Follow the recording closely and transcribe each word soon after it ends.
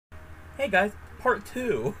Hey guys, part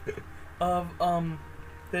 2 of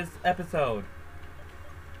this episode.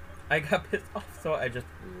 I got pissed off, so I just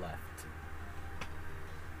left.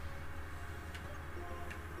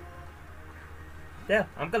 Yeah,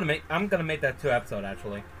 I'm gonna make that 2 episode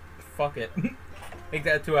actually. Fuck it. Make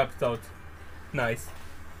that 2 episodes. Nice.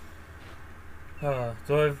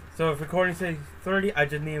 So if recording says 30, I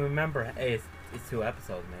just need to remember, hey, it's 2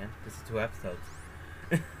 episodes, man. This is 2 episodes.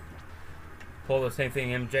 Pull the same thing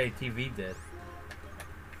MJTV did.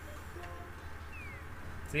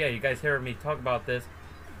 So yeah, you guys hear me talk about this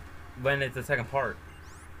when it's the second part.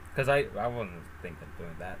 Because I wasn't thinking of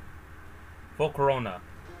doing that. Full Corona.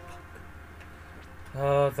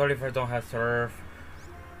 31st don't have surf.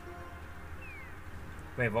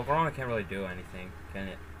 Wait, Volcarona can't really do anything, can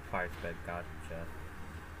it? Fire sped, gotcha.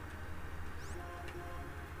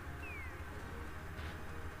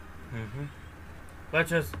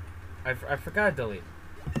 Let's just... I forgot to delete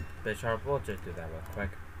Bisharp. We'll just do that real quick.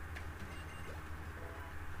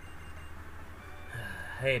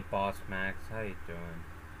 Hey, Boss Max. How you doing?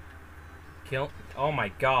 Kill... Oh my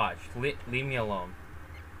gosh. Leave me alone.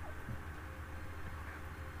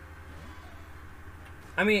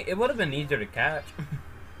 I mean, it would have been easier to catch.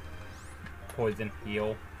 Poison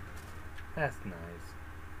heal. That's nice.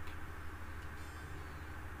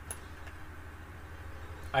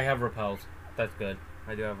 I have repels. That's good.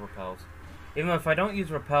 I do have repels. Even though if I don't use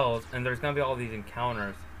repels and there's gonna be all these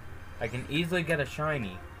encounters, I can easily get a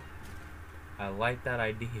shiny. I like that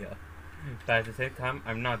idea. But at the same time,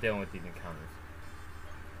 I'm not dealing with these encounters.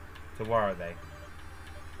 So where are they?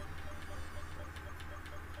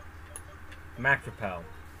 Max repel.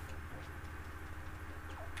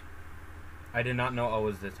 I did not know I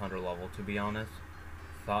was this under level, to be honest.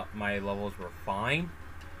 Thought my levels were fine.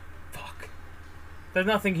 Fuck. There's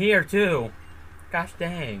nothing here, too. Gosh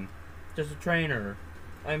dang. Just a trainer.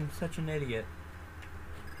 I'm such an idiot.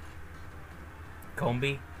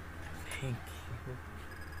 Combi? Thank you.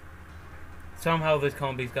 Somehow this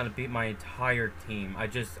Combi's gonna beat my entire team. I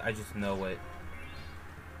just know it.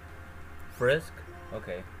 Frisk?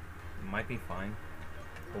 Okay. Might be fine.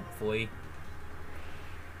 Hopefully.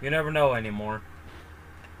 You never know anymore.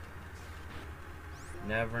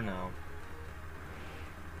 Never know.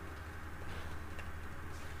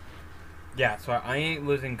 Yeah, so I ain't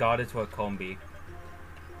losing Goddess to a Combi.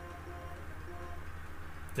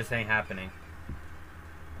 This ain't happening.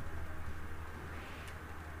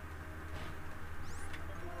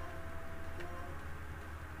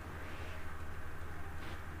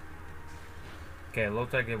 Okay, it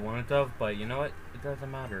looks like it wouldn't have, but you know what? It doesn't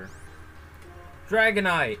matter.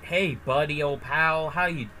 Dragonite! Hey, buddy, old pal. How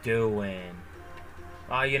you doing?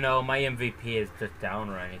 You know, my MVP is just down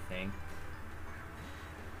or anything.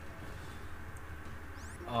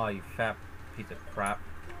 Oh, you fat piece of crap.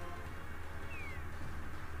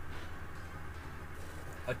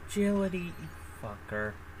 Agility, you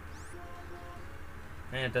fucker.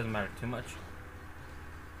 And it doesn't matter too much.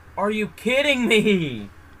 Are you kidding me?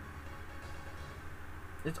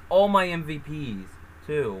 It's all my MVPs,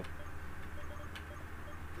 too.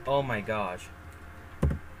 Oh my gosh.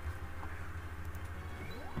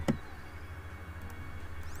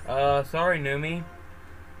 Sorry, Numi.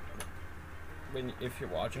 If you're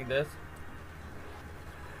watching this.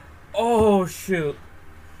 Oh, shoot.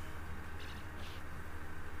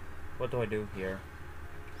 What do I do here?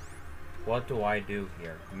 What do I do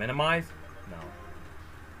here? Minimize? No.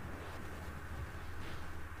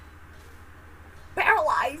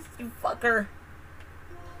 Paralyzed, you fucker!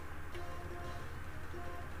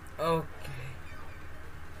 Okay.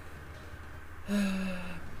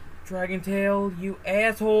 Dragon Tail, you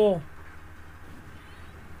asshole!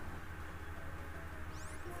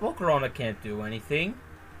 Volcarona can't do anything.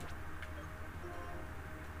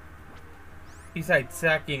 Besides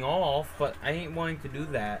sacking off, but I ain't wanting to do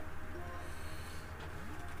that.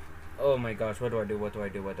 Oh my gosh, what do I do? What do I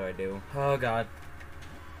do? What do I do? Oh god.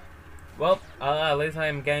 Well, at least I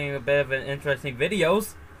am getting a bit of an interesting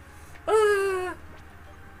videos. Oh,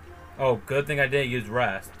 good thing I didn't use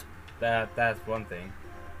rest. That's one thing.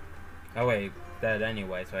 Oh wait, dead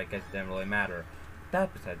anyway, so I guess it didn't really matter.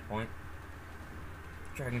 That's beside the point.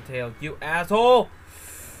 Dragon Tail, you asshole!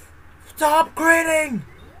 Stop gritting!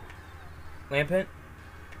 Lampent?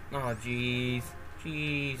 Oh, jeez.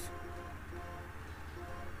 Jeez.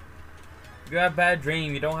 You have bad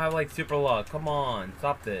dream. You don't have, like, super luck. Come on.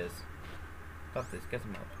 Stop this. Stop this. Get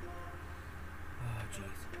some help. Oh,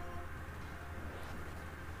 jeez.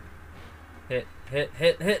 Hit. Hit.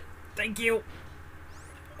 Hit. Hit. Thank you.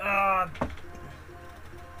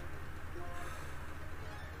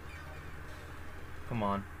 Come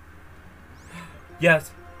on.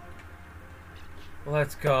 Yes.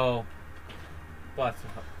 Let's go. Bless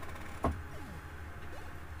up.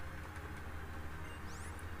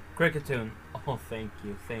 Cricketune. Oh, thank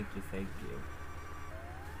you, thank you, thank you.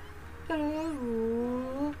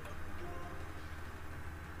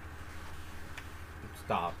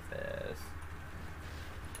 Stop this.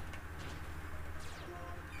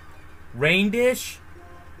 Rain dish?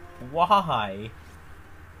 Why?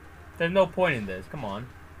 There's no point in this. Come on.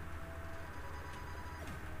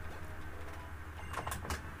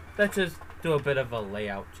 Let's just do a bit of a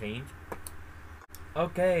layout change.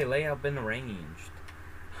 Okay, layout been arranged.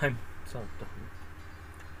 I'm so dumb.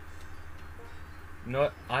 You know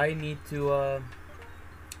what? I need to go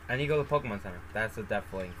to the Pokemon Center. That's a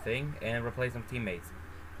definitely thing. And replace some teammates.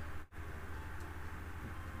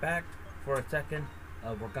 Back for a second.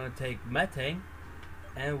 We're gonna take Metang.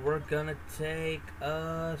 And we're gonna take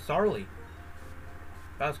Sarly.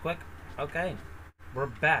 That was quick. Okay. We're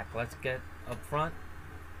back. Let's get up front.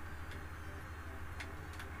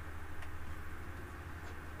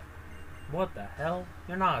 What the hell?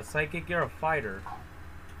 You're not a psychic, you're a fighter.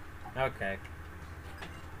 Okay.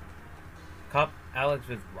 Cup Alex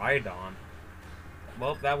with Rhydon.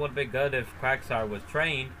 Well, that would be good if Quagsire was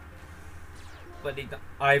trained. But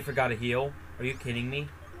I forgot to heal. Are you kidding me?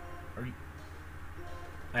 Are you...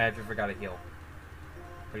 I actually forgot to heal.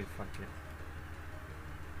 Are you fucking...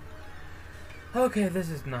 Okay, this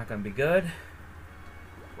is not gonna be good.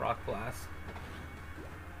 Rock Blast.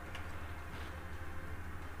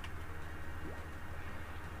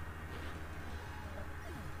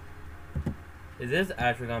 Is this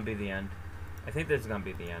actually gonna be the end? I think this is gonna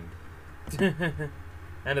be the end.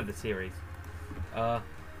 End of the series. I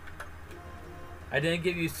didn't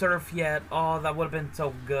give you Surf yet. Oh, that would have been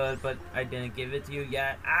so good, but I didn't give it to you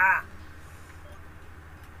yet. Ah!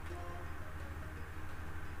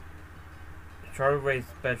 Try to raise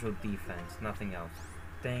special defense, nothing else.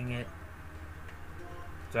 Dang it.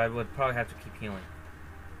 So I would probably have to keep healing.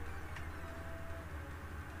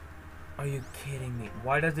 Are you kidding me?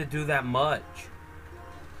 Why does it do that much?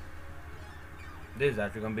 This is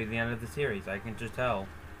actually going to be the end of the series. I can just tell.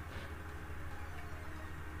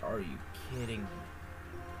 Are you kidding me?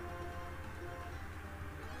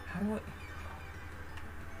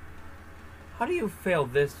 How do you fail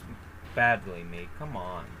this badly, me? Come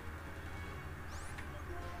on.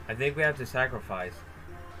 I think we have to sacrifice.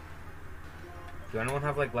 Do anyone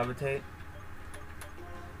have, like, levitate?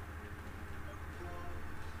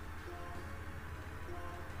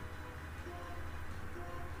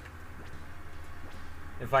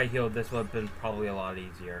 If I healed, this would have been probably a lot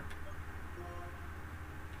easier.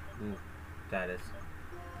 Ooh, status.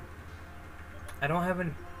 I don't have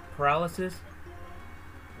any paralysis.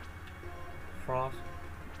 Frost.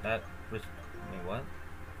 That was. Wait, what?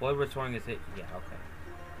 Void restoring is hit. Yeah,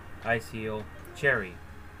 okay. Ice heal. Cherry.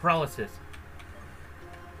 Paralysis.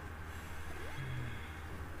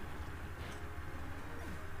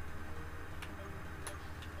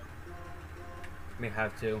 We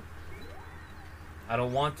have to. I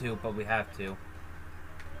don't want to, but we have to.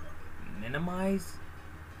 Minimize?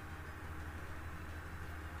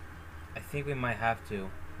 I think we might have to.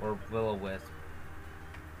 Or Will-O-Wisp.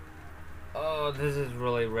 Oh, this is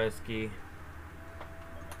really risky.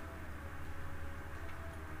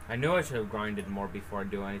 I knew I should have grinded more before I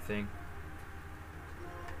do anything.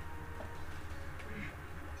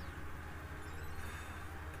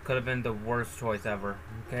 Could have been the worst choice ever.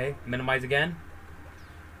 Okay, minimize again.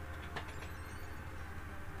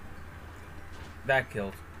 That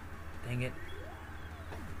killed. Dang it.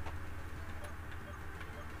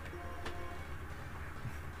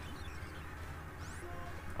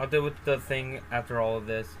 I'll deal with the thing after all of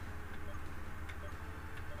this.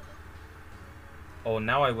 Oh,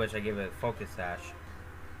 now I wish I gave it a Focus Sash.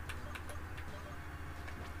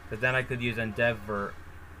 Because then I could use Endeavor.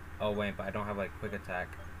 Oh wait, but I don't have like Quick Attack.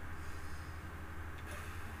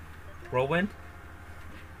 Whirlwind?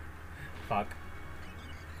 Fuck.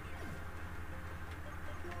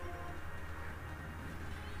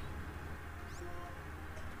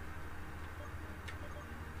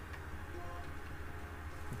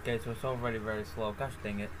 Okay, so it's already very slow. Gosh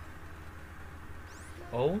dang it.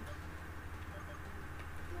 Oh?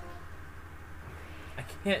 I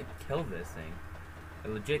can't kill this thing. I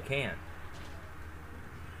legit can't.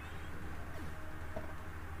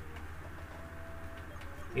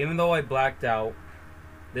 Even though I blacked out,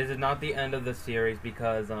 this is not the end of the series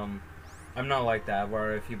because, I'm not like that,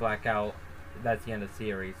 where if you black out, that's the end of the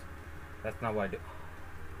series. That's not what I do.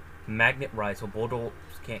 Magnet Rise, so Bulldogs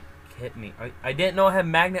can't hit me. I didn't know I had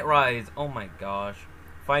Magnet Rise. Oh my gosh.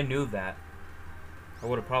 If I knew that, I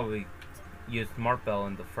would have probably used Smart Bell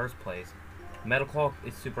in the first place. Metal Claw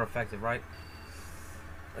is super effective, right?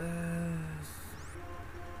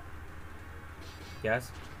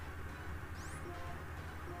 Yes.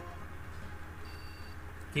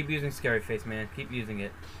 Keep using Scary Face, man. Keep using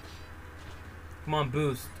it. Come on,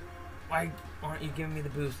 boost. Why aren't you giving me the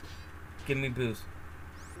boost? Give me boost.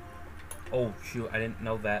 Oh, shoot. I didn't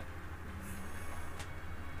know that.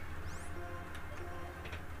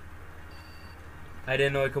 I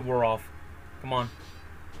didn't know it could wear off. Come on.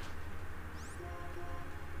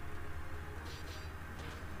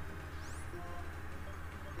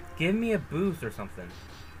 Give me a boost or something.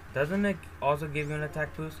 Doesn't it also give you an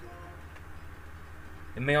attack boost?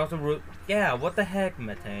 It may also root. Yeah, what the heck,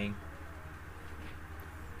 Metang?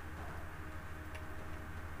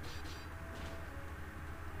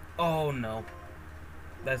 Oh no.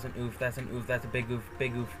 That's an oof, that's an oof, that's a big oof,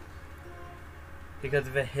 big oof. Because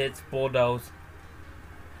if it hits, bulldoze.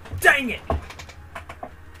 Dang it!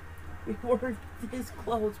 We were this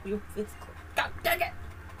close, we were this close. God dang it!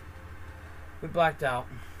 We blacked out.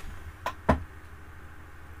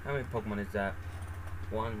 How many Pokemon is that?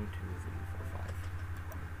 1, 2, 3, 4,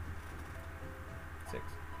 5, 6.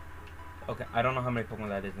 Okay, I don't know how many Pokemon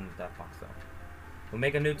that is in that box though. We'll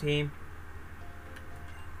make a new team.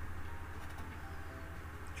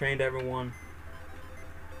 Trained everyone.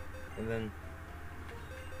 And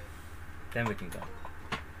then we can go.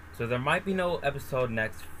 So there might be no episode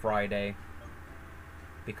next Friday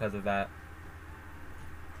because of that.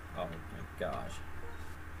 Oh my gosh.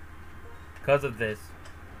 Because of this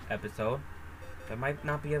episode, there might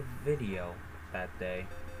not be a video that day.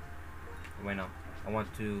 Wait, no. I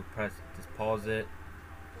want to just pause it.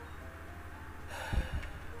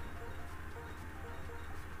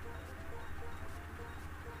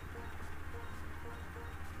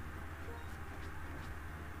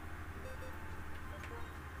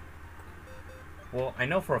 Well, I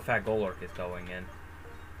know for a fact Golurk is going in.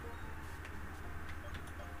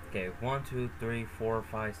 Okay, 1, 2, 3, 4,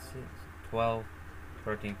 5, 6, 12,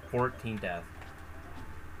 13, 14 deaths.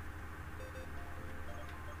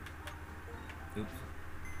 Oops.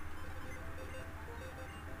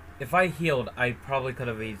 If I healed, I probably could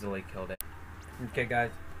have easily killed it. Okay,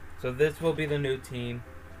 guys. So this will be the new team.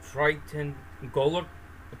 Triton, Golurk,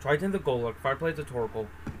 Triton the Golurk, Fireplace the Torkoal,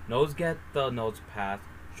 Noseget the Nosepath,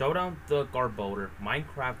 Showdown the Garbodor,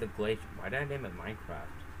 Minecraft the Glacier. Why did I name it Minecraft?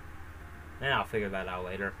 I'll figure that out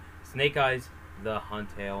later. Snake Eyes the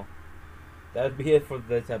Huntail. That would be it for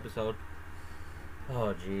this episode.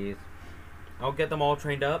 Oh, jeez. I'll get them all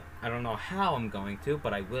trained up. I don't know how I'm going to,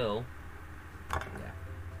 but I will. Yeah.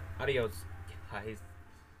 Adios, guys.